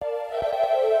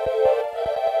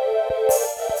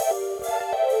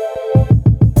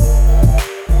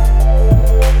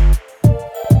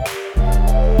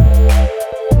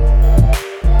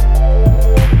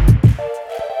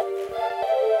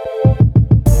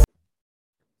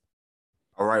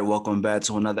right, welcome back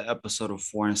to another episode of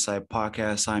Foreign Insight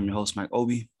Podcast. I'm your host, Mike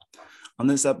Obi. On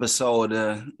this episode,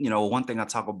 one thing I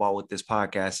talk about with this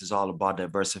podcast is all about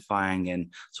diversifying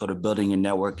and sort of building your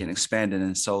network and expanding.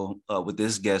 And so with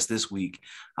this guest this week,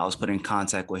 I was put in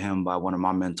contact with him by one of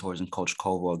my mentors and Coach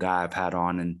Kovo, a guy I've had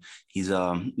on, and he's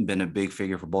been a big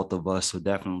figure for both of us. So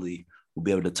definitely we'll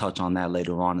be able to touch on that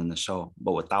later on in the show.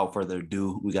 But without further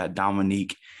ado, we got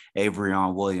Dominique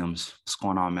Avrion Williams. What's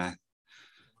going on, man?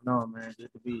 No, man,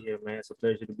 good to be here, man. It's a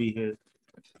pleasure to be here.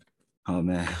 Oh,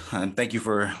 man. And thank you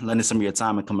for lending some of your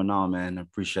time and coming on, man. I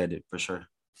appreciate it for sure.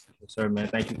 Yes, sir, man.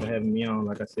 Thank you for having me on.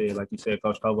 Like you said,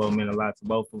 Coach Kovo meant a lot to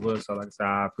both of us. So, like I said,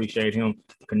 I appreciate him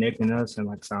connecting us. And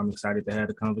like I said, I'm excited to have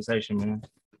the conversation, man.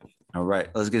 All right,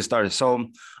 let's get started. So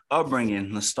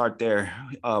upbringing, let's start there.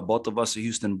 Both of us are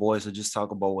Houston boys, so just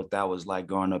talk about what that was like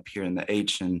growing up here in the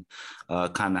H and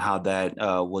kind of how that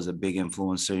was a big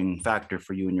influencing factor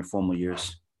for you in your formal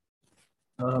years.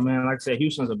 Man, like I said,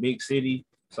 Houston's a big city.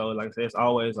 So, like I said, it's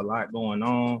always a lot going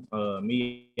on.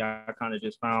 I kind of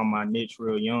just found my niche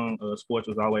real young. Sports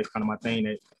was always kind of my thing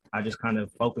that I just kind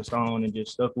of focused on and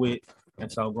just stuck with.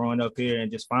 And so growing up here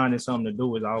and just finding something to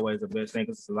do is always the best thing,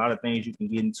 because it's a lot of things you can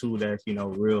get into that's,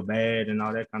 real bad and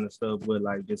all that kind of stuff. But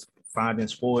like just finding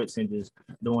sports and just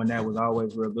doing that was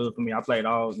always real good for me. I played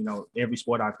every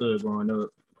sport I could growing up.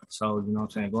 So, you know what I'm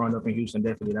saying? Growing up in Houston,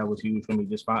 definitely that was huge for me,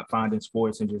 just finding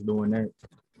sports and just doing that.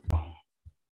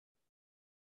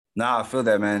 No, I feel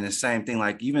that, man. The same thing.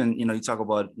 Like even, you talk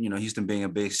about, Houston being a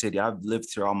big city. I've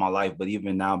lived here all my life, but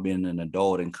even now being an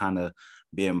adult and kind of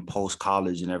being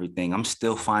post-college and everything, I'm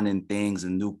still finding things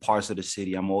in new parts of the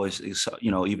city. I'm always,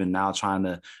 even now trying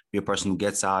to be a person who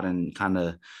gets out and kind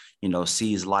of,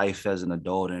 sees life as an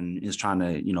adult and is trying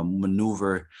to,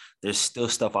 maneuver. There's still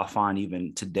stuff I find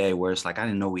even today where it's like, I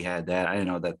didn't know we had that. I didn't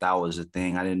know that was a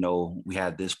thing. I didn't know we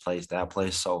had this place, that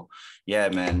place. So yeah,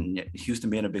 man, Houston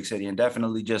being a big city and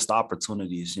definitely just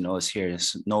opportunities, it's here.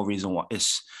 It's no reason why,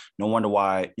 it's no wonder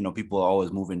why, people are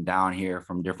always moving down here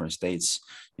from different states,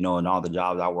 and all the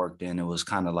jobs I worked in, it was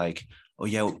kind of like, oh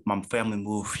yeah, my family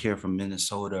moved here from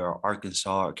Minnesota or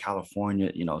Arkansas or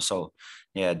California, so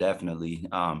yeah, definitely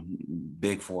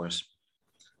big for us.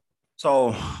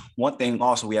 So one thing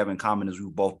also we have in common is we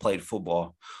both played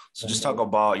football. So just talk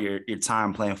about your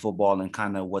time playing football and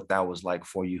kind of what that was like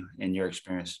for you and your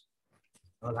experience.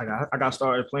 I got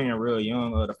started playing real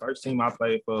young. The first team I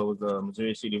played for was the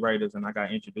Missouri City Raiders, and I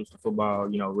got introduced to football,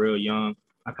 real young.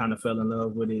 I kind of fell in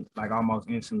love with it like almost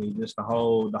instantly. Just the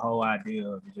whole idea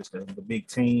of just the big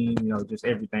team, just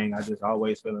everything. I just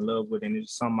always fell in love with it, and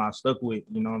it's something I stuck with.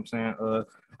 You know what I'm saying?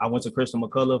 I went to Crystal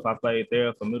McCullough. I played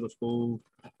there for middle school.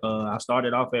 I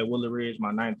started off at Willow Ridge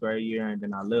my 9th grade year, and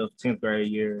then I left 10th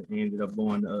grade year and ended up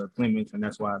going to Clements, and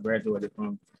that's why I graduated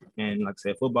from. And like I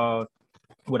said, football.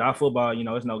 Without football,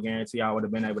 it's no guarantee I would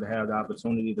have been able to have the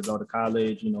opportunity to go to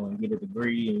college, and get a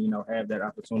degree and, have that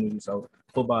opportunity. So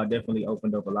football definitely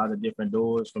opened up a lot of different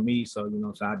doors for me. So,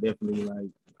 so I definitely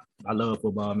I love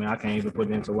football, man. I can't even put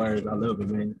it into words. I love it,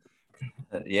 man.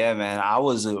 Yeah, man. I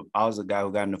was a guy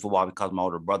who got into football because my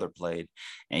older brother played.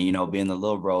 And, being the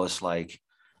little bro, it's like,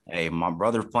 hey, my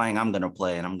brother's playing, I'm going to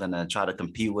play, and I'm going to try to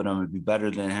compete with him and be better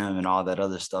than him and all that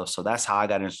other stuff. So that's how I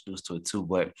got introduced to it too.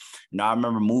 But, I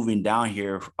remember moving down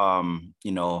here,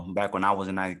 back when I was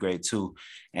in 9th grade too.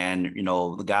 And,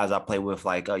 the guys I played with,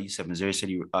 like you said, Missouri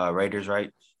City Raiders,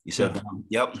 right? You said,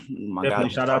 yep. My definitely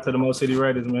shout out to the Mo City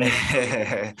Raiders, man.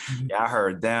 Yeah, I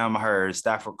heard them. I heard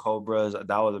Stafford Cobras.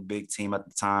 That was a big team at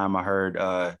the time. I heard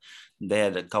they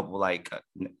had a couple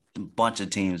bunch of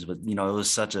teams, but it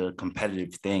was such a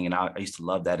competitive thing, and I used to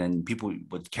love that. And people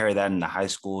would carry that into high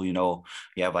school. You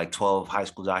have like 12 high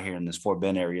schools out here in this Fort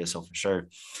Bend area, so for sure.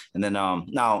 And then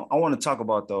now I want to talk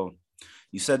about though.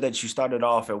 You said that you started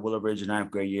off at Willow Ridge in 9th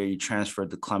grade year. You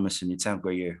transferred to Clements in your 10th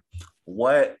grade year.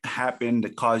 What happened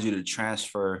that caused you to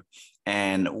transfer,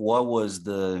 and how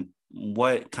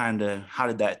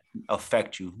did that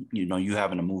affect you? You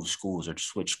having to move schools or to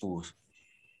switch schools.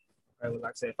 Like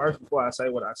I said, first, before I say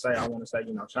what I say, I want to say,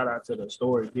 shout out to the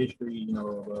storied history,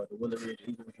 of the Willow Ridge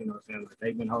Eagles, what I'm saying? Like,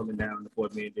 they've been holding down the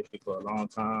Fort Bend district for a long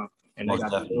time, and they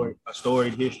got a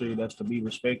storied history that's to be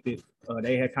respected.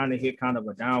 They had kind of hit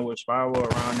a downward spiral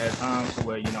around that time, to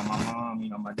where, my mom,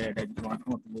 my dad, they just weren't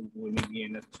comfortable with me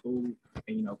being at the school.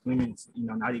 And, Clements,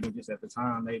 not even just at the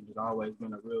time, they've just always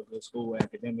been a real good school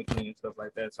academically and stuff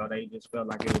like that. So they just felt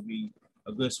like it would be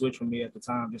a good switch for me at the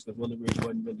time, just because Willow Ridge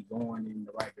wasn't really going in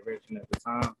the right direction at the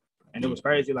time. And it was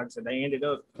crazy. Like I said, they ended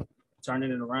up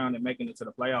turning it around and making it to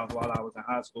the playoffs while I was in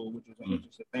high school, which was an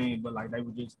interesting thing. But they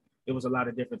were just it was a lot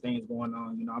of different things going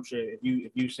on. You know, I'm sure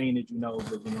if you've seen it, you know,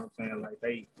 but you know what I'm saying, like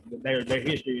their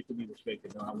history is to be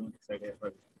respected. Though I want to say that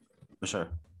first. For sure.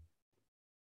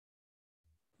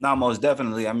 No, most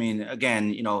definitely. I mean,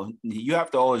 again, you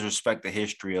have to always respect the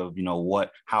history of,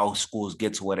 how schools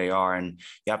get to where they are. And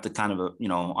you have to kind of,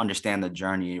 understand the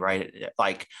journey, right?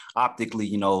 Like optically,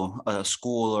 a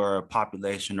school or a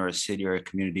population or a city or a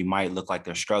community might look like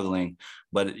they're struggling,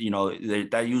 but,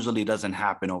 that usually doesn't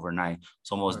happen overnight.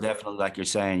 So most definitely, like you're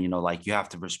saying, like you have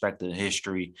to respect the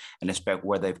history and respect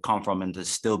where they've come from and to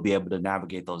still be able to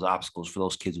navigate those obstacles for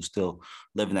those kids who still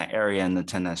live in that area and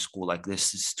attend that school. Like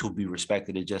this is to be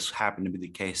respected. It just happened to be the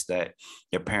case that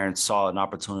your parents saw an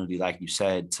opportunity, like you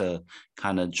said, to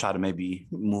kind of try to maybe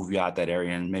move you out that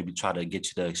area and maybe try to get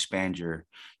you to expand your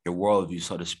worldview,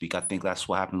 so to speak. I think that's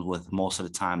what happens with most of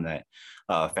the time that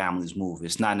families move.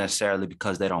 It's not necessarily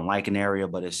because they don't like an area,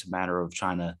 but it's a matter of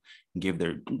trying to give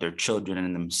their children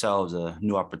and themselves a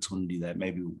new opportunity that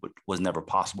maybe was never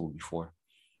possible before.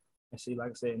 And see,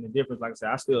 like I said, and the difference, like I said,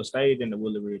 I still stayed in the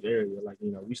Willow Ridge area. Like,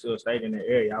 we still stayed in the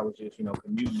area. I was just,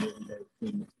 commuting every day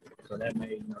between. So that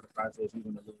made, the process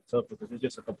even a little tougher because it's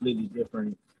just a completely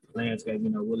different landscape.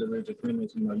 Willow Ridge and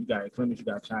Clemens, you got Clemens, you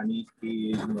got Chinese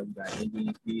kids, you got Indian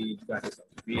kids, you got this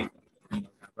big,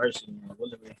 diversity. And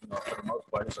Willow Ridge, for the most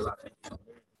part, it's a lot of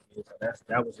so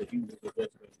that was a huge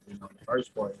difference, the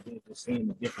first part, and then just seeing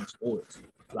the different sports.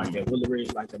 Like at Willow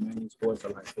Ridge, like the main sports are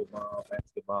like football,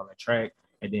 basketball, and track.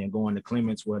 And then going to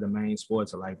Clements where the main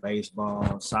sports are like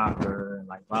baseball, soccer, and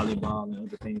like volleyball and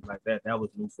other things like that. That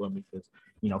was new for me because,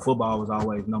 football was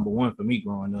always number one for me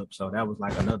growing up. So that was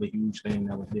like another huge thing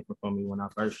that was different for me when I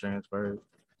first transferred.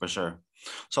 For sure.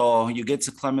 So you get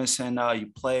to Clements and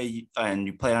you play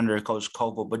under Coach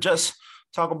Koval, but just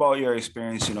talk about your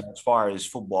experience, as far as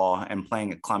football and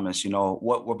playing at Clements.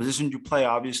 What position did you play,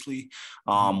 obviously?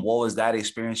 What was that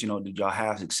experience? Did y'all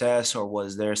have success or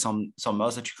was there something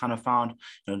else that you kind of found?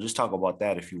 Just talk about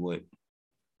that if you would.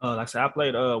 Like I said, I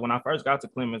played when I first got to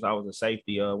Clemens, I was a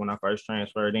safety when I first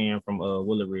transferred in from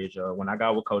Willow Ridge. When I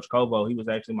got with Coach Kovo, he was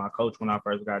actually my coach when I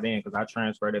first got in because I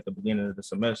transferred at the beginning of the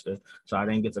semester. So I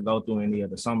didn't get to go through any of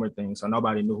the summer things. So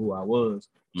nobody knew who I was.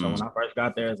 So when I first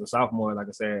got there as a sophomore, like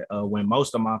I said, when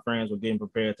most of my friends were getting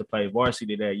prepared to play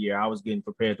varsity that year, I was getting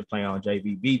prepared to play on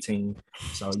JVB team.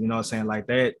 So, you know what I'm saying, like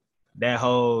that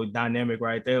whole dynamic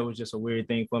right there was just a weird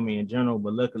thing for me in general.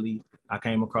 But luckily, I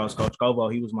came across Coach Kovo.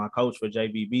 He was my coach for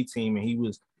JVB team,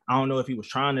 and I don't know if he was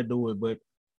trying to do it, but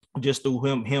just through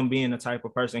him being the type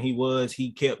of person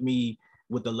he kept me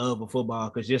with the love of football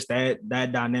because just that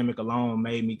dynamic alone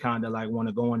made me kind of like want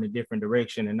to go in a different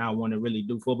direction and not want to really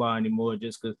do football anymore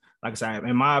just because, like I said,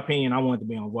 in my opinion, I wanted to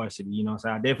be on varsity, so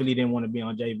I definitely didn't want to be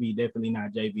on JV, definitely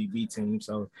not JVB team.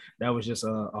 So that was just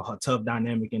a tough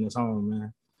dynamic in its own,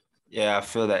 man. Yeah, I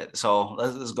feel that. So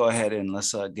let's go ahead and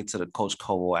let's get to the Coach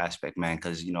Koval aspect, man,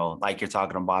 because, like you're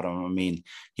talking about him, I mean,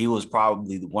 he was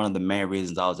probably one of the main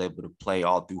reasons I was able to play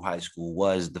all through high school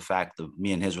was the fact of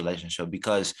me and his relationship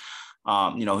because,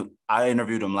 I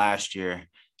interviewed him last year.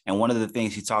 And one of the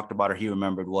things he talked about or he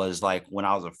remembered was like when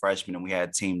I was a freshman and we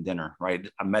had team dinner, right?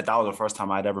 That was the first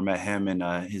time I'd ever met him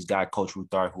and his guy, Coach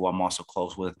Ruthar, who I'm also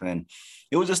close with. And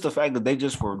it was just the fact that they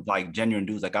just were like genuine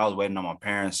dudes. Like I was waiting on my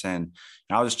parents and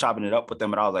I was just chopping it up with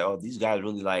them. And I was like, oh, these guys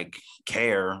really like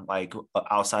care, like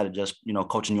outside of just,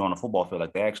 coaching you on the football field.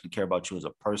 Like they actually care about you as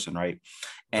a person, right?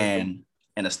 And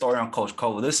the story on Coach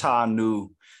Koval, this is how I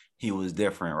knew he was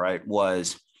different, right?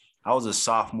 I was a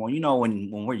sophomore,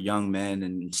 when we're young men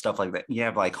and stuff like that, you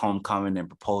have like homecoming and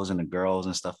proposing to girls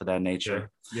and stuff of that nature.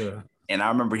 Yeah. And I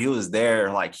remember he was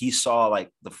there, like he saw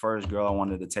like the first girl I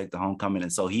wanted to take to homecoming.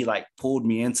 And so he like pulled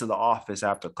me into the office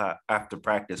after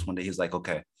practice one day. He's like,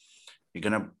 okay, you're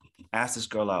going to ask this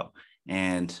girl out.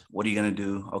 And what are you going to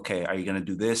do? Okay. Are you going to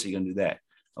do this? Are you going to do that?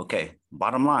 Okay.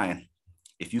 Bottom line,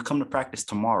 if you come to practice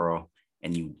tomorrow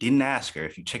and you didn't ask her,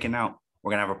 if you chicken out,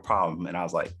 we're going to have a problem. And I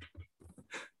was like,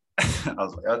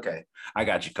 okay, I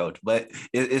got you, coach. But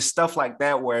it's stuff like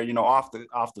that where, off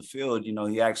the field,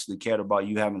 he actually cared about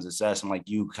you having success and like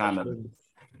you kind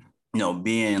of,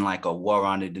 being like a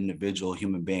well-rounded individual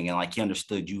human being. And like he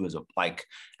understood you as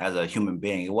a human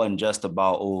being. It wasn't just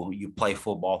about, oh, you play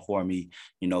football for me,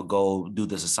 go do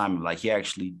this assignment. Like he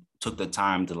actually took the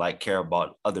time to like care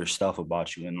about other stuff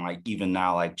about you. And like even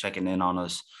now, like checking in on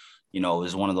us,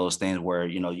 is one of those things where,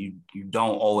 you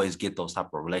don't always get those type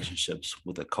of relationships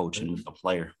with a coach and with a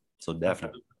player. So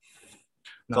definitely.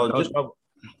 No,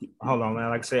 hold on, man.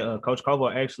 Like I said, Coach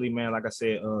Koval actually, man, like I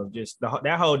said, just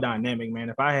that whole dynamic, man.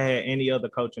 If I had any other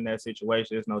coach in that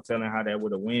situation, there's no telling how that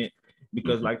would have went.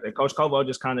 because like Coach Kovo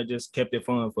just kind of just kept it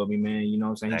fun for me, man. You know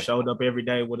what I'm saying? He showed up every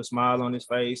day with a smile on his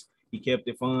face. He kept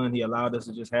it fun. He allowed us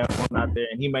to just have fun out there,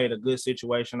 and he made a good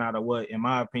situation out of what, in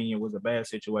my opinion, was a bad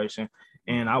situation.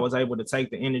 And I was able to take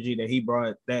the energy that he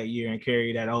brought that year and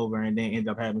carry that over, and then end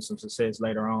up having some success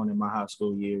later on in my high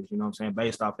school years. You know what I'm saying?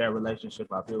 Based off that relationship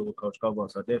I built with Coach Kovo.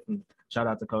 So definitely shout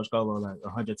out to Coach Kovo like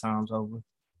 100 times over.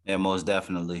 Yeah, most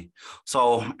definitely.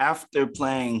 So after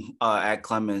playing at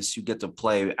Clemens, you get to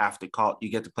play after college. You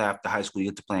get to play after high school. You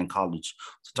get to play in college.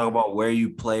 So talk about where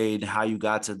you played, how you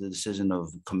got to the decision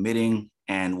of committing,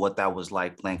 and what that was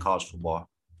like playing college football.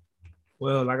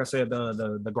 Well, like I said,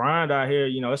 the grind out here,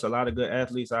 you know, it's a lot of good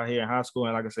athletes out here in high school.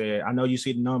 And like I said, I know you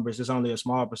see the numbers. It's only a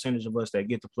small percentage of us that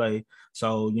get to play.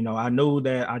 So, you know, I knew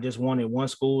that I just wanted one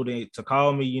school to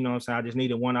call me. You know what I'm saying? I just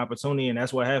needed one opportunity, and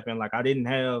that's what happened. Like I didn't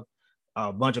have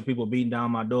a bunch of people beating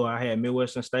down my door. I had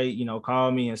Midwestern State, you know,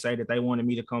 call me and say that they wanted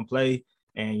me to come play.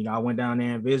 And, you know, I went down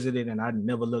there and visited, and I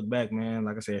never looked back, man.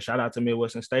 Like I said, shout out to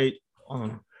Midwestern State.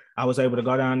 I was able to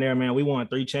go down there, man. We won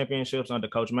 3 championships under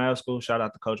Coach Maskell. Shout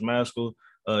out to Coach Maskell.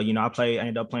 You know, I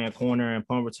ended up playing corner and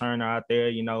punt returner out there.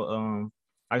 You know,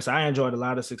 like I said, I enjoyed a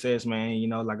lot of success, man. You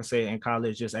know, like I said, in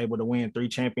college, just able to win 3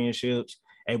 championships,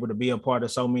 able to be a part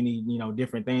of so many, you know,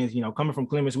 different things. You know, coming from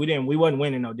Clemens, we wasn't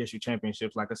winning no district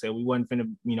championships. Like I said, we wasn't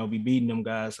finna, you know, be beating them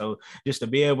guys. So just to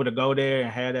be able to go there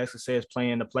and have that success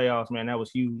playing the playoffs, man, that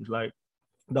was huge. Like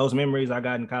those memories I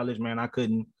got in college, man, I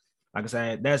couldn't. Like I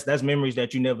said, that's memories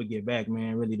that you never get back,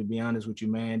 man, really, to be honest with you,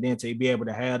 man. Then to be able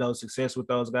to have those success with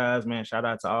those guys, man, shout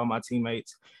out to all my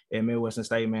teammates at Midwestern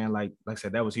State, man. Like I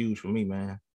said, that was huge for me,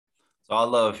 man. So I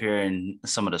love hearing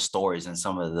some of the stories and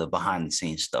some of the behind the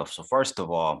scenes stuff. So first of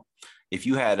all, if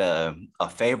you had a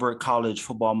favorite college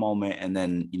football moment and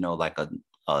then, you know, like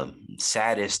a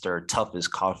saddest or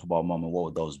toughest college football moment, what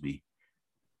would those be?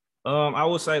 I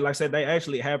would say, like I said, they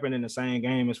actually happened in the same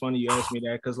game. It's funny you asked me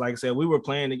that because, like I said, we were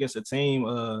playing against a team.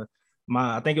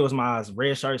 I think it was my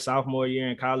red shirt sophomore year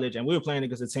in college, and we were playing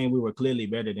against a team we were clearly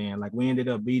better than. Like we ended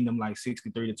up beating them like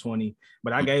 63-20,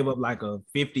 but I gave up like a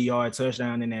 50-yard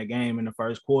touchdown in that game in the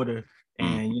first quarter.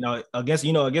 And against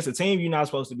a team you're not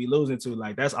supposed to be losing to,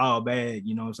 like that's all bad.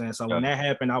 You know what I'm saying? So when that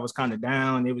happened, I was kind of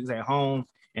down. It was at home.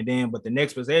 But the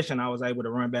next possession, I was able to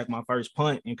run back my first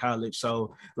punt in college.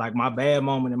 So like my bad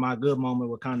moment and my good moment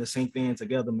were kind of synced in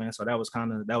together, man. So that was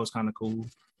kind of cool.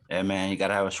 Yeah, man, you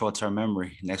gotta have a short-term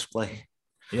memory. Next play.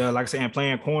 Yeah, like I said,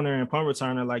 playing corner and punt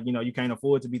returner, like you can't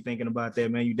afford to be thinking about that,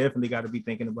 man. You definitely got to be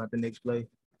thinking about the next play.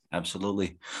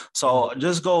 Absolutely. So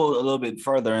just go a little bit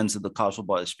further into the college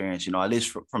football experience, you know, at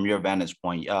least from your vantage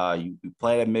point. You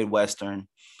played at Midwestern,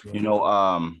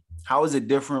 how is it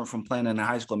different from playing in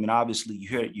high school? I mean, obviously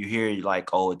you hear like,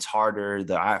 oh, it's harder,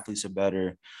 the athletes are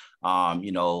better.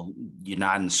 You're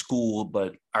not in school,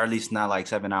 but or at least not like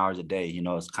 7 hours a day, you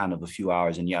know, it's kind of a few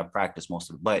hours and you have practice most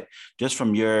of it. But just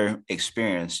from your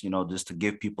experience, you know, just to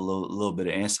give people a little bit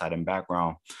of insight and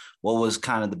background, what was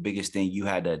kind of the biggest thing you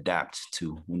had to adapt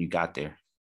to when you got there?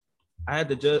 I had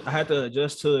to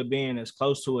adjust to it being as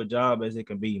close to a job as it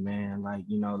can be, man. Like,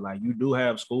 like you do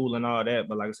have school and all that,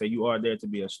 but like I said, you are there to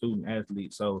be a student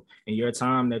athlete. So in your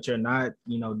time that you're not,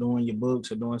 doing your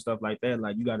books or doing stuff like that,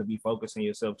 like you got to be focusing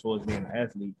yourself towards being an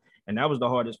athlete. And that was the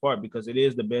hardest part because it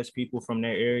is the best people from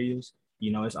their areas.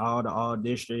 It's all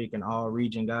district and all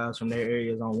region guys from their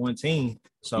areas on one team.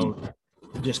 So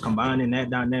just combining that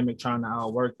dynamic, trying to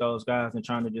outwork those guys and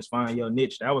trying to just find your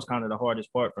niche. That was kind of the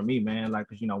hardest part for me, man. Like,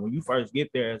 cause when you first get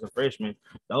there as a freshman,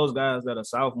 those guys that are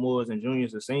sophomores and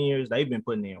juniors and seniors, they've been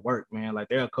putting in work, man. Like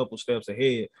they're a couple steps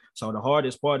ahead. So the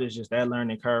hardest part is just that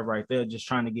learning curve right there, just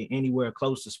trying to get anywhere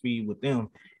close to speed with them.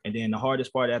 And then the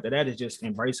hardest part after that is just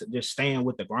embrace it, just staying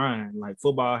with the grind. Like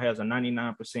football has a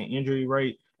 99% injury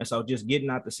rate. And so just getting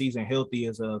out the season healthy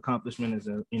is an accomplishment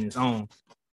in its own.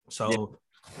 So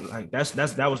like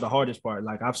that was the hardest part.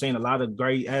 Like I've seen a lot of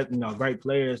great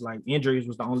players, like injuries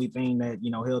was the only thing that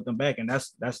held them back, and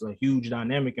that's a huge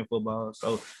dynamic in football.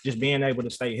 So just being able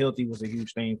to stay healthy was a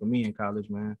huge thing for me in college,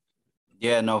 man.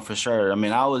 Yeah, no, for sure. I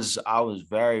mean, I was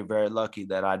very, very lucky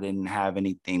that I didn't have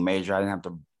anything major. I didn't have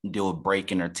to deal with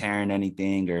breaking or tearing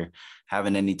anything or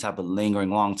having any type of lingering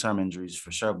long-term injuries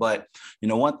for sure. But,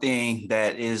 one thing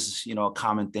that is, a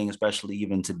common thing, especially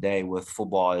even today with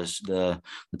football is the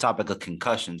topic of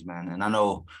concussions, man. And I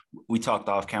know we talked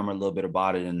off camera a little bit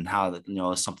about it and how,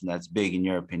 it's something that's big in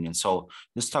your opinion. So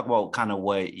let's talk about kind of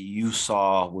what you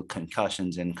saw with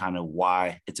concussions and kind of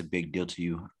why it's a big deal to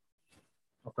you.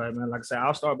 Okay, man. Like I said,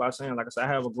 I'll start by saying, like I said, I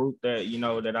have a group that,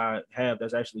 that I have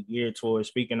that's actually geared towards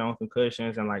speaking on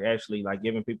concussions and like actually like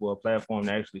giving people a platform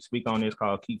to actually speak on this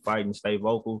called Keep Fighting, Stay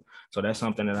Vocal. So that's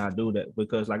something that I do that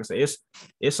because like I said,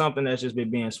 it's something that's just been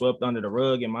being swept under the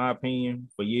rug, in my opinion,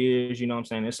 for years. You know what I'm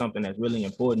saying? It's something that's really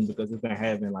important because it's been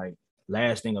having like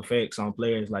lasting effects on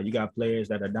players. Like you got players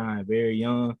that are dying very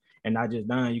young and not just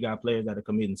dying, you got players that are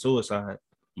committing suicide.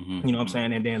 Mm-hmm. You know what I'm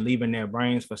saying? And then leaving their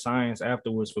brains for science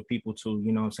afterwards for people to,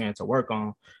 to work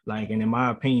on. Like, and in my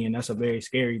opinion, that's a very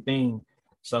scary thing.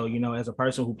 So, as a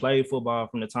person who played football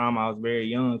from the time I was very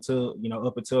young to,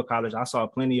 up until college, I saw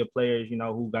plenty of players,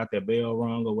 who got their bell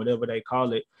rung or whatever they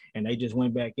call it. And they just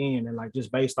went back in and like just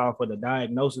based off of the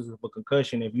diagnosis of a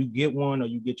concussion, if you get one or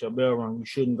you get your bell rung, you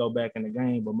shouldn't go back in the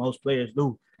game. But most players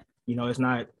do.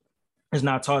 It's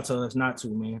not taught to us not to,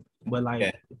 man. But like,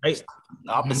 Yeah.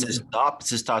 The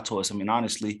opposite's taught to us. I mean,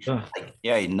 honestly, like,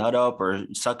 yeah, you nut up or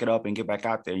suck it up and get back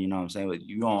out there. You know what I'm saying? But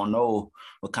you don't know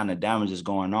what kind of damage is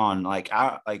going on.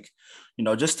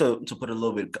 Just to put a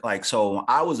little bit like, so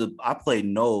I played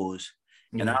nose,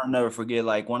 and I'll never forget.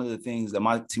 Like one of the things that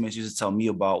my teammates used to tell me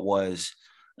about was,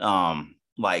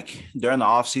 like during the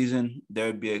off season,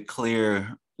 there'd be a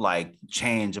clear like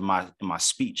change in my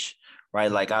speech. Right.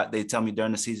 Like they tell me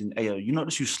during the season, hey, you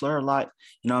notice you slur a lot,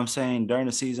 you know what I'm saying, during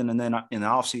the season. And then in the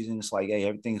off season, it's like, hey,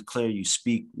 everything's clear. You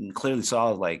speak clearly. So I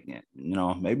was like,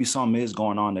 maybe something is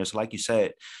going on there. So like you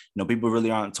said, people really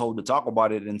aren't told to talk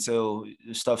about it until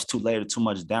stuff's too late or too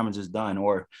much damage is done.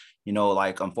 Or,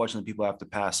 like, unfortunately, people have to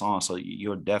pass on. So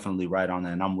you're definitely right on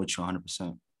that. And I'm with you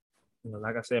 100%.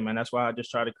 Like I said, man, that's why I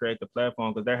just try to create the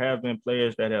platform because there have been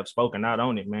players that have spoken out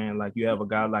on it, man. Like you have a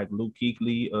guy like Luke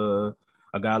Kuechly,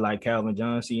 a guy like Calvin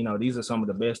Johnson, these are some of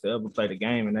the best to ever play the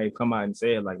game. And they've come out and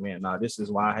said, like, man, this is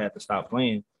why I had to stop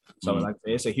playing. So, like,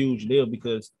 it's a huge deal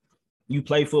because you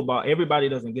play football. Everybody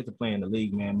doesn't get to play in the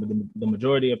league, man. But the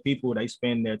majority of people, they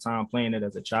spend their time playing it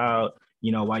as a child,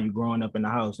 while you're growing up in the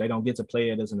house. They don't get to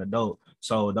play it as an adult.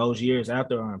 So those years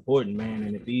after are important, man.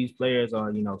 And if these players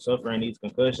are, suffering these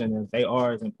concussions, if they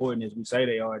are as important as we say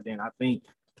they are, then I think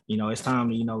it's time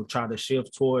to, try to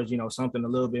shift towards, something a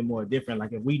little bit more different.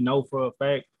 Like if we know for a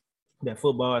fact that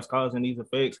football is causing these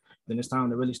effects, then it's time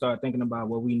to really start thinking about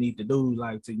what we need to do,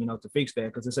 like to fix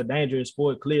that. Cause it's a dangerous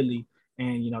sport clearly.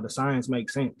 And, the science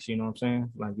makes sense. You know what I'm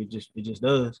saying? Like it just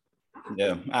does.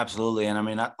 Yeah, absolutely. And I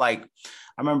mean, I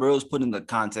remember it was put in the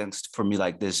context for me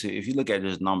like this. If you look at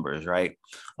just numbers, right?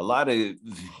 A lot of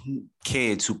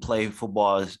kids who play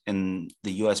football in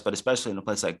the US, but especially in a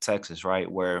place like Texas, right?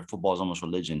 Where football is almost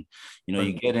religion.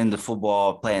 You get into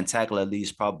football, playing tackle at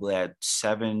least probably at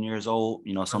 7 years old,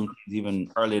 some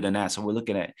even earlier than that. So we're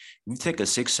looking at, if you take a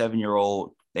 6,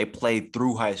 7-year-old, they play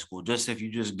through high school. Just if you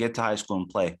just get to high school and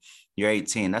play, you're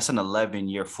 18. That's an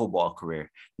 11-year football career.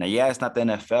 Now, yeah, it's not the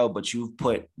NFL, but you've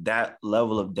put that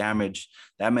level of damage,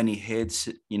 that many hits,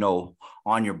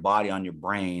 on your body, on your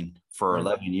brain for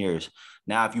 11 years.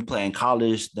 Now, if you play in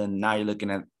college, then now you're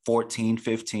looking at 14,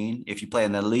 15. If you play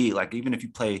in the league, like even if you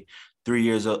play 3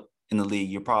 years in the league,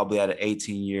 you're probably at an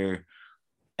 18-year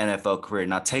NFL career.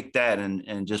 Now take that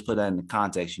and just put that in the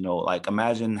context, like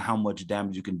imagine how much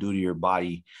damage you can do to your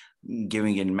body,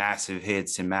 giving it massive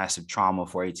hits and massive trauma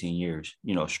for 18 years,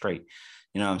 straight,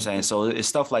 what I'm saying? So it's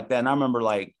stuff like that. And I remember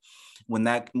like when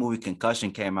that movie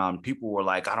Concussion came out and people were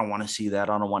like, I don't want to see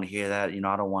that. I don't want to hear that.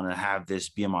 I don't want to have this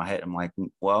be in my head. I'm like,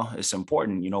 well, it's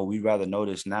important. We'd rather know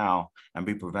this now and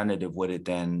be preventative with it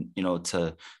than,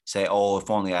 to say, oh, if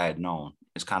only I had known.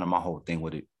 It's kind of my whole thing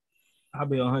with it. I'll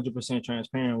be 100%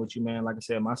 transparent with you, man. Like I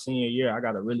said, my senior year, I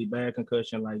got a really bad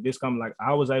concussion. Like this like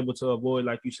I was able to avoid,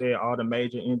 like you said, all the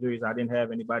major injuries. I didn't have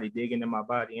anybody digging in my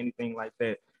body, anything like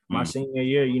that. My senior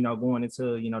year, going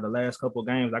into, the last couple of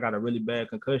games, I got a really bad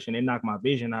concussion. It knocked my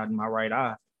vision out in my right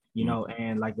eye,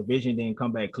 and like the vision didn't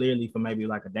come back clearly for maybe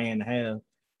like a day and a half.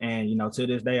 And, to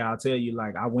this day, I'll tell you,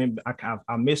 like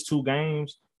I missed 2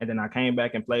 games. And then I came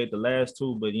back and played the last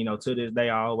 2. But, to this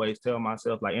day, I always tell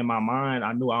myself, like in my mind,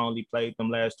 I knew I only played them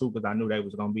last 2 because I knew they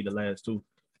was going to be the last 2,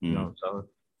 so.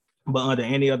 But under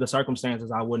any other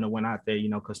circumstances, I wouldn't have went out there,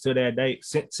 because to that day,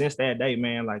 since that day,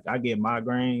 man, like I get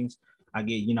migraines. I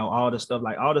get, all the stuff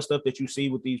that you see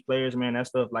with these players, man, that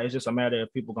stuff, like, it's just a matter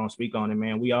of people going to speak on it,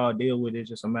 man. We all deal with it. It's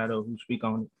just a matter of who speak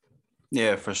on it.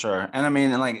 Yeah, for sure. And I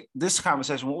mean, like this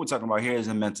conversation, what we're talking about here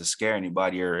isn't meant to scare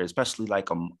anybody or especially like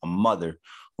a mother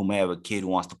who may have a kid who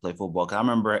wants to play football. Cause I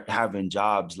remember having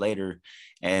jobs later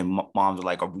and moms were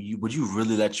like, would you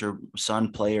really let your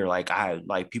son play? Or like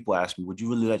people ask me, would you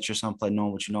really let your son play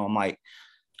knowing what you know? I'm like,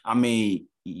 I mean,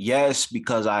 yes,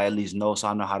 because I at least know, so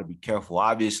I know how to be careful.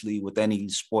 Obviously with any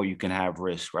sport, you can have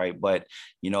risk, right? But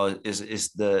it's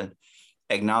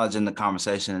acknowledging the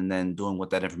conversation and then doing with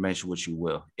that information what you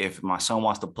will. If my son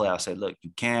wants to play, I'll say, look,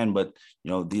 you can, but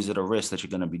these are the risks that you're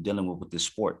going to be dealing with this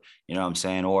sport. You know what I'm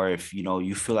saying? Or if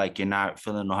you feel like you're not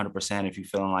feeling 100%, if you're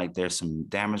feeling like there's some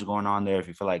damage going on there, if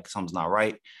you feel like something's not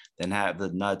right, then have the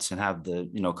nuts and have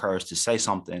the courage to say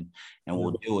something, and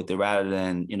we'll deal with it, rather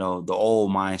than the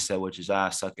old mindset, which is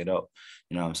suck it up.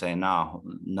 You know what I'm saying?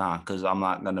 Nah, because I'm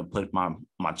not gonna put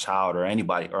my child or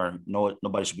anybody, or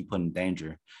nobody should be put in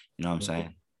danger. You know what I'm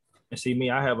saying? And see,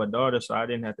 me, I have a daughter, so I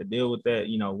didn't have to deal with that,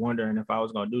 wondering if I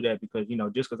was going to do that, because,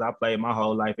 just because I played my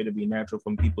whole life, it'd be natural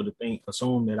for people to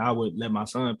assume that I would let my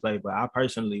son play, but I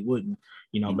personally wouldn't,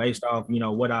 based off,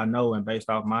 what I know and based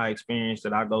off my experience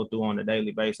that I go through on a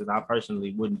daily basis, I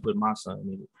personally wouldn't put my son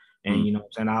in it. And,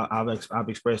 and I've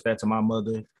expressed that to my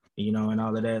mother, and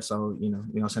all of that. So,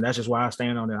 so that's just why I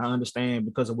stand on it. I understand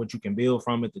because of what you can build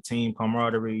from it, the team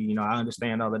camaraderie, I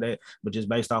understand all of that, but just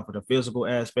based off of the physical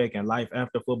aspect and life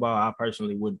after football, I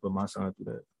personally wouldn't put my son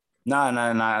through that. No,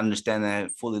 I understand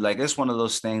that fully. Like, it's one of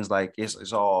those things, like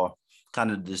it's all kind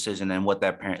of decision, and what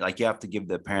that parent, like, you have to give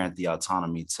the parent the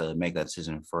autonomy to make that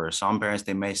decision first. Some parents,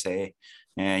 they may say,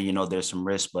 and there's some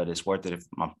risk, but it's worth it if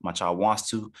my child wants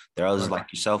to. There are others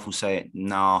like yourself who say,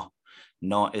 no,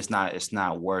 it's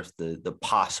not worth the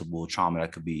possible trauma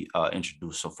that could be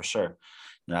introduced. So for sure,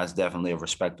 that's definitely a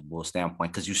respectable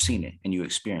standpoint, because you've seen it and you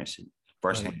experienced it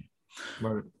firsthand.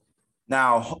 Right.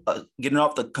 Now, getting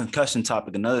off the concussion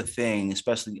topic, another thing,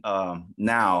 especially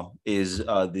now, is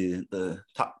the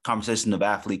conversation of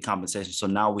athlete compensation. So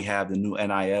now we have the new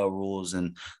NIL rules,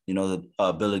 and the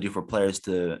ability for players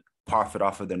to profit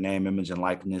off of their name, image, and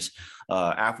likeness.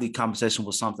 Athlete compensation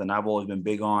was something I've always been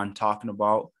big on talking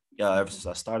about ever since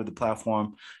I started the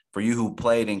platform. For you who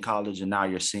played in college and now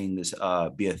you're seeing this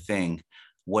be a thing,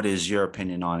 what is your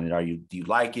opinion on it? Do you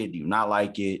like it? Do you not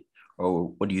like it?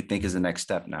 Or what do you think is the next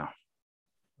step now?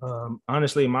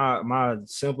 Honestly, my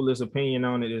simplest opinion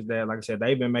on it is that, like I said,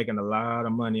 they've been making a lot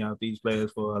of money off these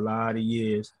players for a lot of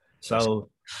years. So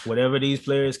whatever these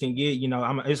players can get,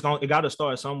 it got to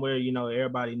start somewhere.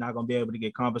 Everybody not gonna be able to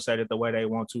get compensated the way they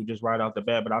want to just right off the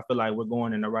bat. But I feel like we're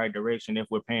going in the right direction if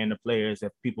we're paying the players,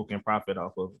 if people can profit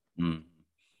off of it. Mm.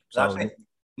 So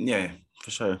yeah, for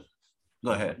sure.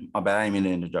 Go ahead. My bad. I didn't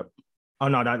mean to interrupt. Oh,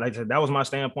 no, like I said, that was my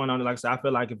standpoint on it. Like I said, I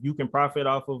feel like if you can profit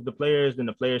off of the players, then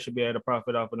the players should be able to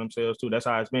profit off of themselves too. That's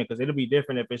how it's been, because it'll be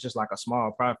different if it's just like a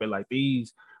small profit.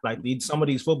 Some of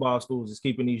these football schools is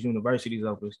keeping these universities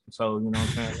open. So, you know what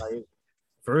I'm saying? Like,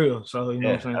 for real. So, you know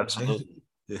what I'm saying? Absolutely.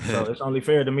 So it's only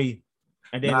fair to me.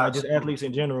 And then just athletes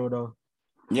in general, though.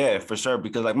 Yeah, for sure.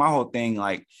 Because like my whole thing,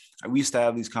 like we used to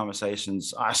have these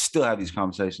conversations. I still have these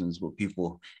conversations with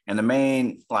people. And the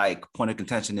main like point of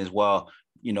contention is, well,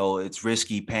 it's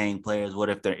risky paying players. What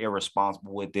if they're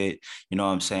irresponsible with it? You know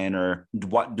what I'm saying? Or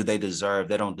what do they deserve?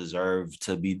 They don't deserve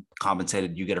to be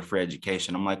compensated. You get a free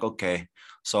education. I'm like, okay.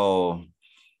 So,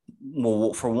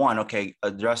 well, for one, okay,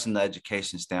 addressing the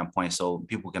education standpoint so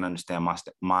people can understand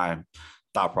my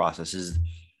thought process is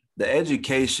the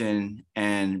education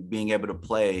and being able to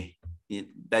play.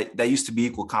 That used to be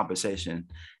equal compensation.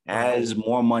 As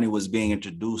more money was being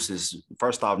introduced, is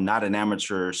first off not an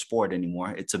amateur sport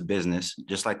anymore. It's a business,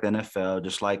 just like the NFL,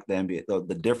 just like the NBA.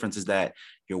 The difference is that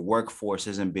your workforce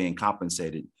isn't being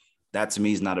compensated. That to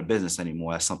me is not a business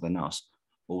anymore. That's something else.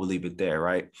 But we'll leave it there,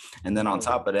 right? And then on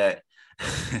top of that,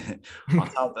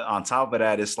 on top of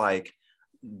that, it's like,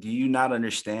 do you not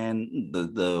understand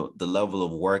the level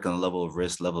of work and the level of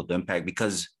risk, level of impact?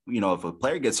 Because if a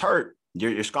player gets hurt,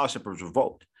 your scholarship is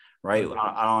revoked, right?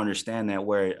 I don't understand that,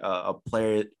 where a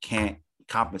player can't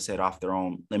compensate off their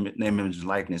own name, image, and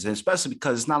likeness, and especially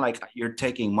because it's not like you're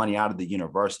taking money out of the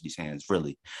university's hands.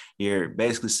 Really, you're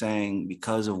basically saying,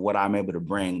 because of what I'm able to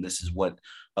bring, this is what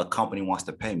a company wants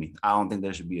to pay me. I don't think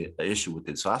there should be an issue with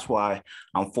it. So that's why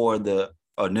I'm for the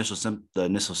initial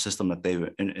system that they've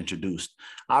introduced.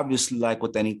 Obviously, like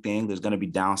with anything, there's going to be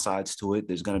downsides to it.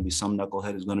 There's going to be some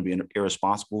knucklehead who's going to be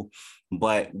irresponsible,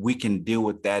 but we can deal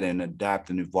with that and adapt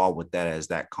and evolve with that as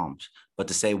that comes. But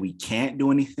to say we can't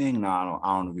do anything, no,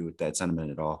 I don't agree with that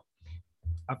sentiment at all.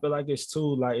 I feel like it's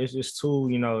just too,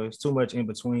 it's too much in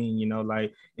between,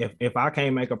 like if I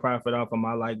can't make a profit off of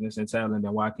my likeness and talent,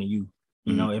 then why can you?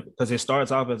 Because it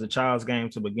starts off as a child's game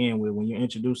to begin with. When you're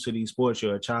introduced to these sports,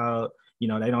 you're a child. They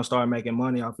don't start making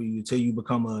money off of you until you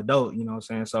become an adult. You know what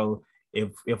I'm saying? So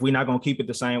if we're not gonna keep it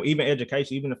the same, even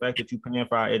education, even the fact that you're paying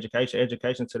for our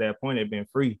education to that point had been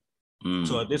free.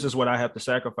 So if this is what I have to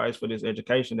sacrifice for this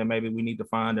education, then maybe we need to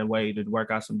find a way to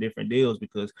work out some different deals,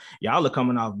 because y'all are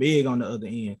coming off big on the other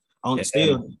end.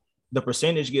 the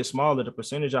percentage gets smaller. The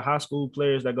percentage of high school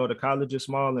players that go to college is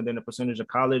small, and then the percentage of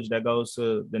college that goes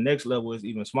to the next level is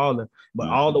even smaller. But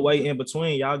all the way in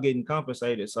between, y'all getting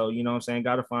compensated. So, you know what I'm saying?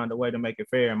 Got to find a way to make it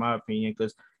fair, in my opinion,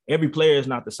 because every player is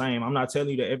not the same. I'm not telling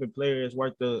you that every player is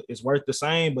worth the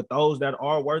same, but those that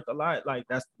are worth a lot, like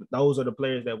those are the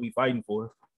players that we fighting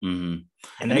for. Mm-hmm.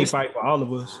 And they fight for all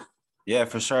of us. Yeah,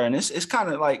 for sure. And it's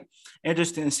kind of like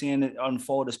interesting seeing it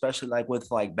unfold, especially like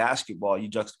with like basketball. You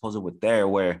juxtapose it with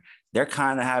where they're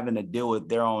kind of having to deal with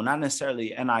their own, not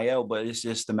necessarily NIL, but it's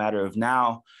just a matter of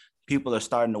now people are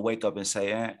starting to wake up and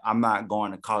say, I'm not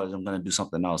going to college. I'm going to do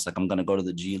something else. Like I'm going to go to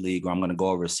the G League, or I'm going to go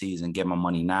overseas and get my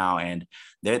money now. And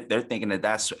they're thinking that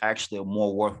that's actually a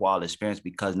more worthwhile experience,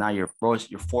 because now you're forced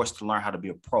to learn how to be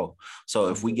a pro. So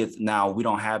if we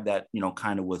don't have that,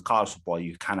 kind of with college football,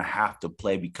 you kind of have to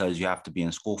play because you have to be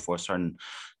in school for a certain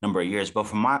number of years.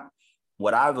 But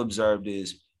what I've observed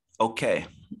is, okay,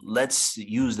 let's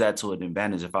use that to an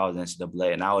advantage. If I was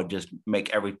NCAA, and I would just make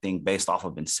everything based off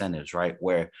of incentives, right?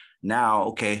 Where now,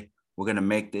 okay, we're going to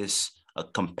make this a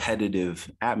competitive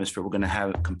atmosphere. We're going to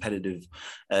have competitive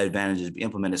advantages be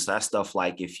implemented. So that's stuff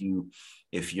like if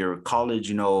you're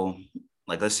college,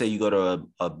 like let's say you go to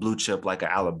a blue chip like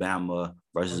a Alabama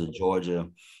versus a Georgia,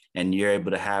 and you're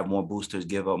able to have more boosters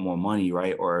give up more money,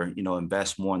 right? Or,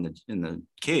 invest more in the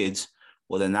kids.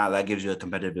 Well, then now that gives you a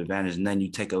competitive advantage. And then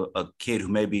you take a kid who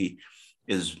maybe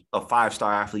is a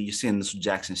 5-star athlete. You see in this with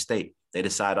Jackson State. They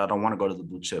decide, I don't want to go to the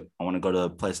blue chip. I want to go to a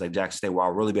place like Jackson State where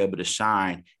I'll really be able to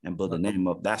shine and build a name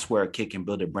up. That's where a kid can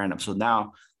build a brand up. So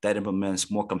now that implements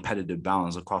more competitive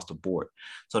balance across the board.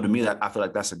 So to me, I feel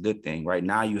like that's a good thing. Right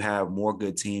now you have more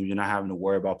good teams. You're not having to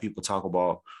worry about people talk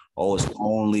about, it's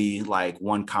only like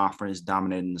one conference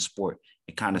dominating the sport.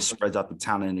 It kind of spreads out the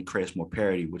talent and it creates more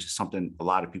parity, which is something a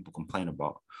lot of people complain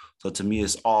about. So to me,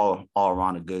 it's all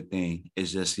around a good thing.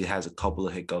 It's just it has a couple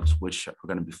of hiccups, which are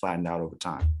going to be flattened out over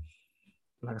time.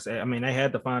 Like I said, I mean, they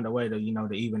had to find a way to,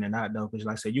 to even it out, though. Because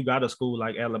like I said, you got a school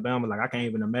like Alabama. Like I can't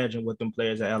even imagine what them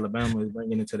players at Alabama is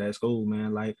bringing into that school,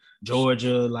 man. Like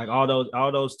Georgia, like all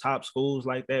those top schools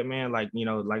like that, man. Like,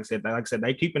 like I said,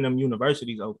 they keeping them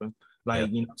universities open. Like,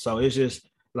 so it's just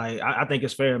like, I think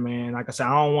it's fair, man. Like I said,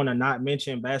 I don't want to not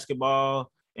mention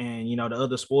basketball and, the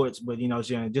other sports, but,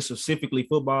 just specifically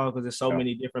football, because there's so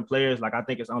many different players. Like, I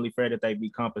think it's only fair that they be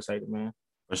compensated, man.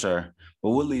 For sure. But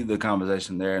we'll leave the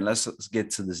conversation there, and let's get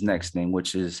to this next thing,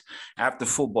 which is after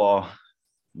football,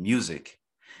 music.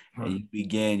 And you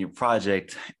began your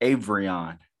project,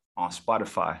 Avrion, on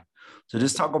Spotify. So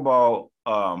just talk about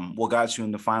what got you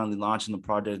into finally launching the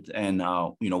project, and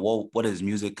what has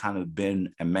music kind of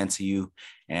been and meant to you,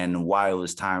 and why it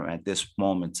was time at this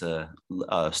moment to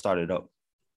start it up.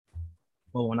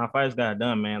 Well, when I first got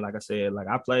done, man, like I said, like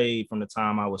I played from the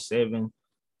time I was 7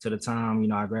 to the time,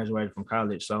 I graduated from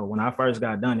college. So when I first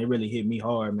got done, it really hit me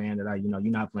hard, man, that you're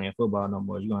not playing football no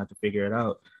more. You're going to have to figure it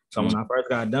out. So when I first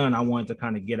got done, I wanted to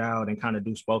kind of get out and kind of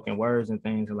do spoken words and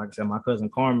things. And like I said, my cousin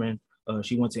Carmen,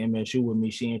 she went to MSU with me.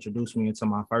 She introduced me into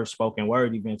my first spoken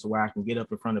word event to where I can get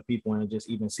up in front of people and just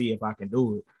even see if I can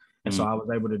do it. And so I was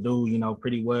able to do,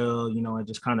 pretty well, and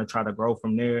just kind of try to grow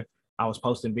from there. I was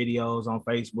posting videos on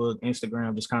Facebook,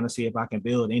 Instagram, just kind of see if I can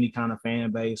build any kind of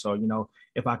fan base, or,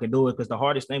 if I can do it. Because the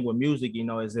hardest thing with music,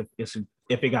 is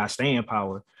if it got staying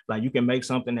power. Like you can make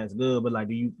something that's good, but like,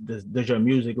 does your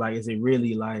music, like, is it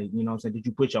really like, I'm saying, did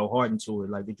you put your heart into it?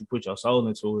 Like, did you put your soul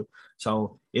into it?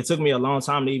 So it took me a long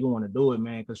time to even want to do it,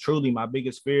 man. Because truly my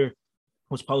biggest fear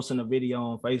was posting a video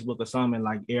on Facebook or something,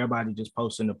 like everybody just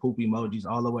posting the poop emojis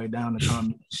all the way down the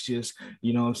comments. Just,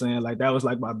 you know what I'm saying? Like that was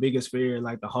like my biggest fear,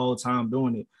 like the whole time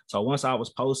doing it. So once I was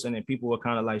posting and people were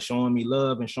kind of like showing me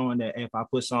love and showing that if I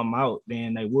put something out,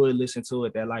 then they would listen to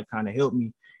it, that like kind of helped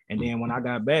me. And then when I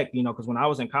got back, because when I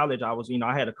was in college, I was,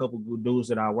 I had a couple good dudes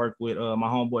that I worked with. My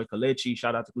homeboy Kalechi,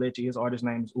 shout out to Kalechi. His artist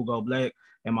name is Ugo Black,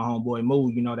 and my homeboy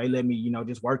Moo. They let me,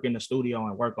 just work in the studio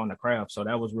and work on the craft. So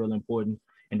that was real important.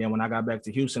 And then when I got back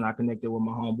to Houston, I connected with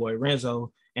my homeboy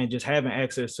Renzo, and just having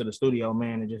access to the studio,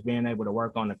 man, and just being able to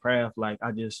work on the craft. Like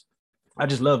I just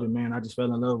love it, man. I just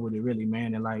fell in love with it, really,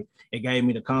 man. And like, it gave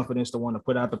me the confidence to want to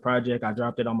put out the project. I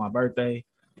dropped it on my birthday.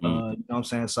 You know what I'm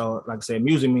saying? So like I said,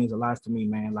 music means a lot to me,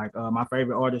 man. Like my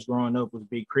favorite artist growing up was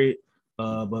Big Crit.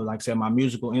 But like I said, my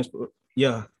musical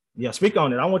yeah, speak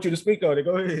on it. I want you to speak on it.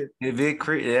 Go ahead.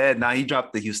 Yeah, now he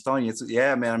dropped the Houstonian.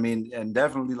 Yeah, man. I mean, and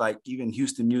definitely like even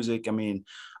Houston music. I mean,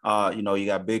 you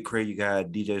got Big Crit, you got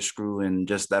DJ Screw, and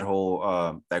just that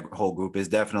whole group is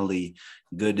definitely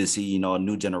good to see. A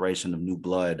new generation of new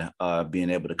blood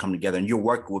being able to come together. And you're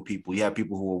working with people. You have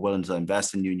people who are willing to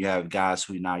invest in you, and you have guys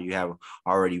who now you have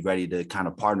already ready to kind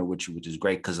of partner with you, which is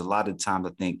great. Because a lot of times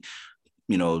I think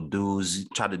dudes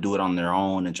try to do it on their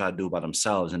own and try to do it by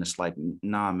themselves. And it's like,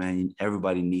 nah, man,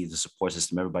 everybody needs a support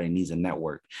system. Everybody needs a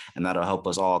network, and that'll help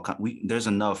us all. There's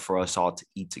enough for us all to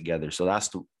eat together. So that's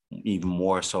even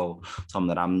more so something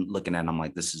that I'm looking at. And I'm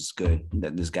like, this is good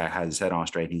that this guy has his head on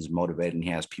straight. He's motivated and he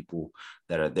has people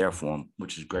that are there for him,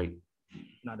 which is great.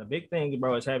 Now, the big thing,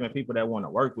 bro, is having people that want to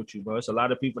work with you, bro. It's a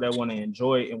lot of people that want to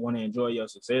enjoy your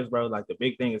success, bro. Like, the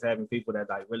big thing is having people that,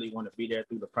 like, really want to be there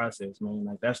through the process, man.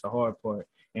 Like, that's the hard part.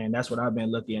 And that's what I've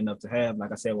been lucky enough to have.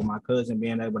 Like I said, with my cousin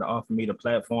being able to offer me the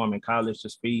platform in college to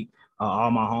speak,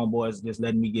 all my homeboys just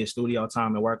letting me get studio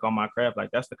time and work on my craft. Like,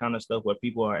 that's the kind of stuff where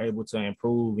people are able to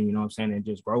improve, and, you know what I'm saying, and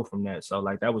just grow from that. So,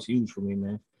 like, that was huge for me,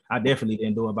 man. I definitely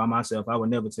didn't do it by myself. I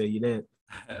would never tell you that.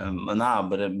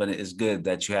 But it's good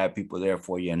that you have people there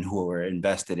for you and who are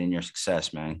invested in your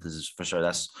success, man. Because for sure,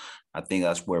 I think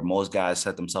that's where most guys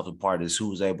set themselves apart, is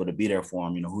who's able to be there for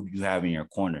them. Who do you have in your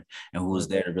corner and who's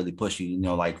there to really push you.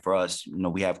 Like for us,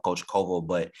 we have Coach Kovo,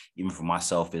 but even for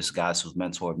myself, it's guys who's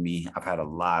mentored me. I've had a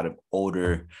lot of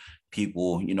older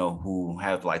people, who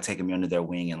have like taken me under their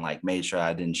wing and like made sure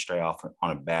I didn't stray off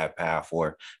on a bad path,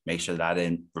 or make sure that I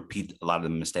didn't repeat a lot of the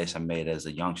mistakes I made as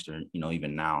a youngster,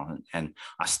 even now. And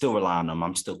I still rely on them.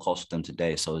 I'm still close with them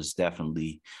today. So it's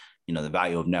definitely, the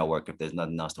value of network, if there's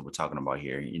nothing else that we're talking about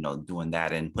here, doing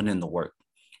that and putting in the work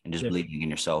and just believing in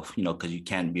yourself, because you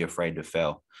can't be afraid to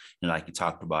fail. Like you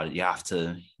talked about it, you have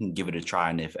to give it a try.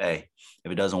 And if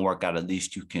it doesn't work out, at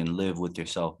least you can live with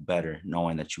yourself better,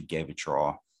 knowing that you gave it your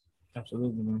all.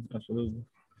 Absolutely, man. Absolutely.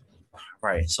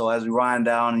 Right. So as we wind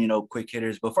down, quick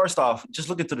hitters. But first off, just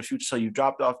looking to the future. So you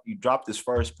dropped this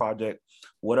first project.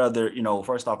 What other,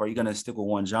 first off, are you going to stick with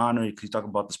one genre? Can you talk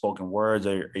about the spoken words?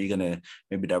 Or are you going to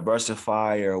maybe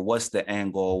diversify? Or what's the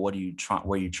end goal? Where are you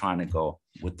trying to go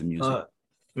with the music?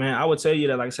 Man, I would tell you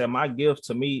that, like I said, my gift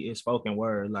to me is spoken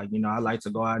word. Like, I like to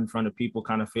go out in front of people,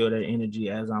 kind of feel their energy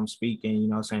as I'm speaking, you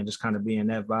know what I'm saying, just kind of be in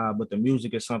that vibe. But the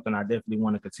music is something I definitely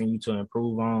want to continue to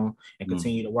improve on and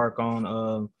continue to work on.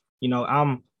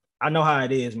 I know how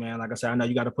it is, man. Like I said, I know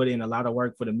you got to put in a lot of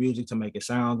work for the music to make it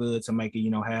sound good, to make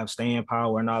it, have staying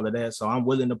power and all of that. So I'm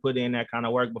willing to put in that kind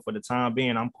of work. But for the time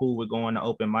being, I'm cool with going to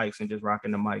open mics and just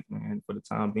rocking the mic, man, for the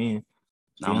time being.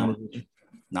 To be honest with you.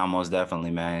 No, most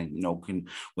definitely, man.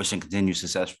 Wishing continued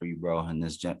success for you, bro, in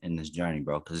this journey,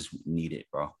 bro, because we need it,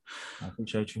 bro. I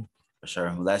appreciate you. For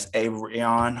sure. Well, that's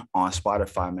Avrion on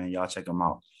Spotify, man. Y'all check him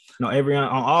out. No, Avrion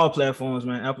on all platforms,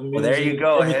 man. Apple Music, there you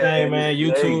go. Everything, man.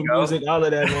 YouTube Music, all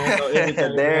of that, man. So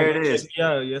everything, there it is.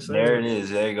 Yeah, yes, sir. There it is.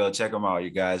 There you go. Check them out,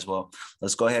 you guys. Well,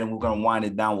 let's go ahead and we're gonna wind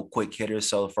it down with quick hitters.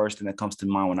 So the first thing that comes to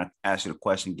mind when I ask you the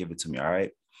question, give it to me. All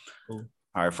right. Cool.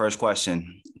 All right, first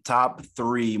question. Top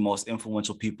 3 most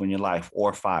influential people in your life,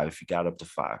 or 5 if you got up to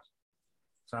 5.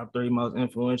 Top 3 most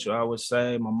influential, I would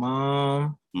say my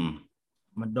mom,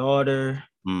 my daughter,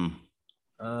 and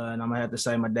I'm going to have to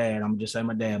say my dad. I'm going to just say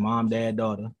my dad, mom, dad,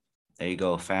 daughter. There you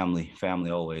go. Family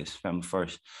always. Family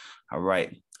first. All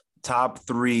right. Top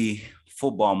 3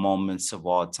 football moments of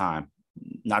all time,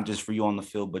 not just for you on the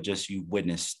field, but just you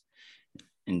witnessed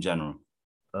in general.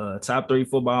 Top 3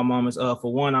 football moments.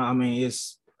 For one, I mean,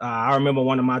 it's I remember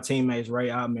one of my teammates, Ray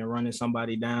Outman, running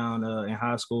somebody down in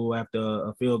high school after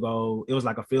a field goal. It was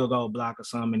like a field goal block or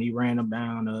something. And he ran them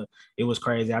down. It was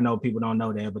crazy. I know people don't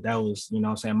know that, but that was, what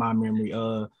I'm saying, my memory.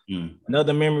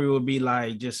 Another memory would be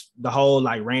like just the whole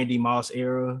like Randy Moss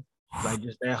era, like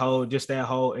just that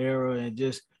whole era, and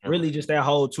just really just that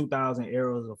whole 2000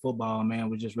 eras of football, man,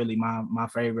 was just really my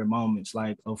favorite moments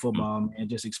like of football, man.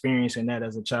 Just experiencing that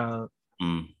as a child.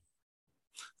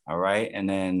 All right. And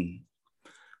then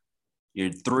your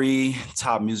 3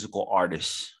 top musical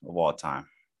artists of all time.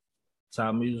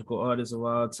 Top musical artists of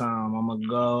all time. I'm going to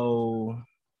go,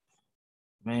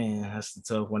 man, that's the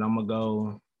tough one. I'm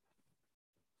going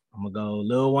to go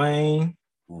Lil Wayne.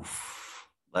 Oof,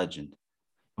 legend.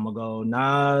 I'm going to go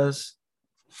Nas.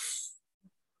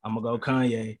 I'm going to go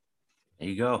Kanye. There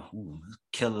you go. Ooh,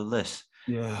 killer list.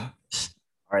 Yeah.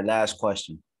 All right, last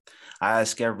question. I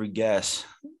ask every guest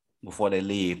before they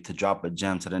leave to drop a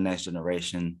gem to the next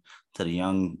generation, to the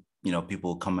young,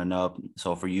 people coming up.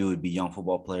 So for you, it'd be young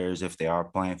football players if they are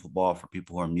playing football. For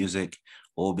people who are music,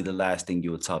 what would be the last thing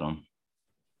you would tell them?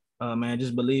 Man,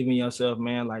 just believe in yourself,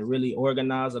 man. Like really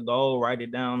organize a goal, write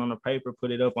it down on a paper,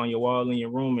 put it up on your wall in your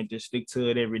room, and just stick to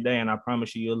it every day. And I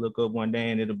promise you'll look up one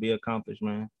day and it'll be accomplished,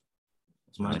 man.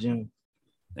 It's my gem.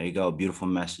 There you go. Beautiful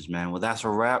message, man. Well, that's a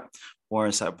wrap. For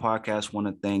Inside Podcast, want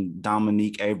to thank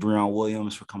Dominique Avrion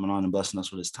Williams for coming on and blessing us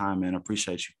with his time, man. I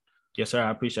appreciate you. Yes, sir.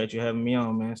 I appreciate you having me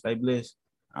on, man. Stay blessed.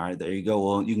 All right, there you go.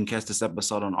 Well, you can catch this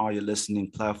episode on all your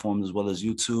listening platforms as well as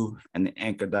YouTube and the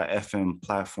Anchor.fm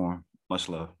platform. Much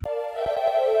love.